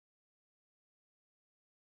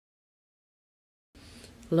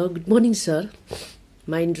Hello, good morning, sir.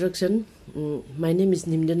 My introduction. My name is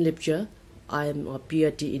Nimden Lepcha. I am a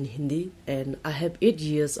PhD in Hindi and I have 8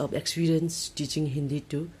 years of experience teaching Hindi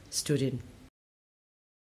to students.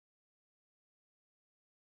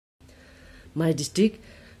 My district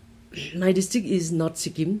is North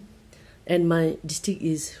Sikkim, and my district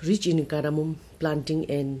is rich in cardamom planting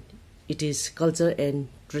and it is culture and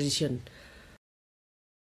tradition.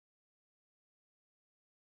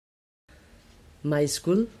 My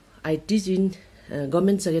school, I teach in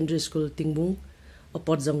Government Secondary School Tingbung,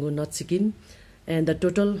 Opotjango, North Sikkim, and the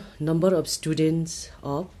total number of students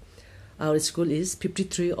of our school is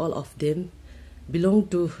 53. All of them belong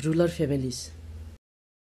to rural families.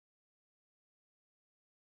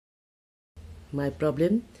 My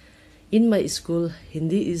problem, in my school,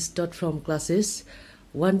 Hindi is taught from classes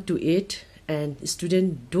 1 to 8 and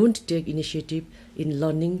students don't take initiative in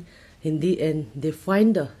learning Hindi and they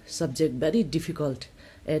find the subject very difficult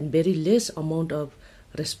and very less amount of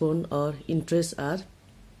response or interest are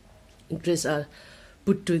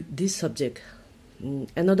put to this subject.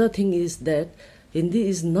 Another thing is that Hindi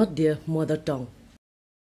is not their mother tongue.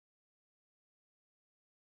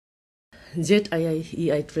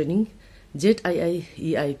 ZIIEI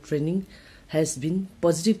training has been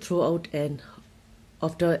positive throughout, and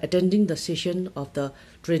after attending the session of the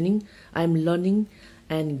training, I am learning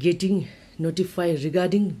and getting notified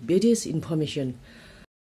regarding various information.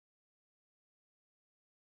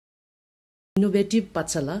 Innovative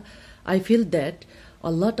Patsala, I feel that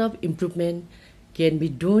a lot of improvement can be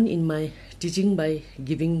done in my teaching by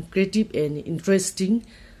giving creative and interesting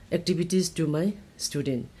activities to my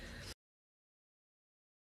students.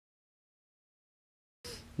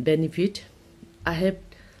 Benefit, I have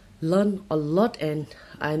learned a lot and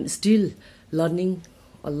I am still learning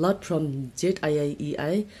a lot from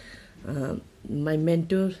ZIIEI. My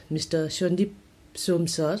mentor, Mr. Shandip Som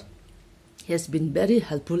sir, has been very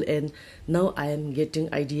helpful, and now I am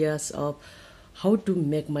getting ideas of how to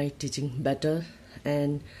make my teaching better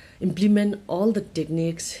and implement all the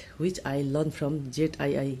techniques which I learned from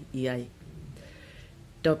ZIIEI.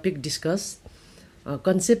 Topic discussed.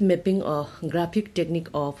 Concept mapping or graphic technique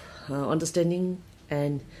of understanding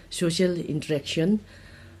and social interaction,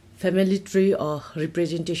 family tree or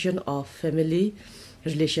representation of family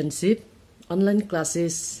relationship, online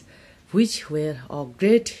classes which were a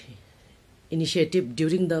great initiative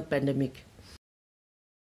during the pandemic.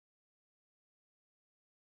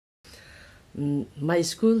 My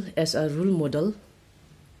school as a role model,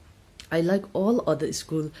 I like all other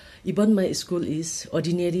schools. Even my school is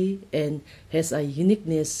ordinary and has a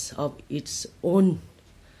uniqueness of its own.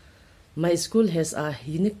 My school has a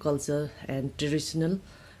unique culture and traditional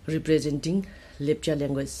representing Lepcha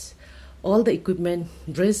language. All the equipment,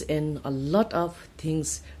 dress and a lot of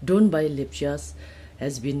things done by Lepchas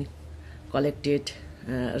has been collected,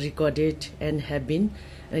 recorded and have been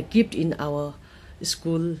kept in our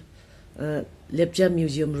school Lepcha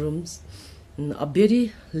museum rooms. A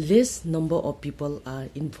very less number of people are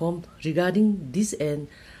informed regarding this, and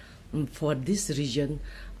for this region,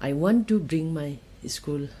 I want to bring my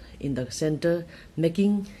school in the center,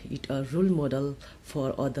 making it a role model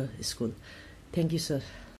for other schools. Thank you, sir.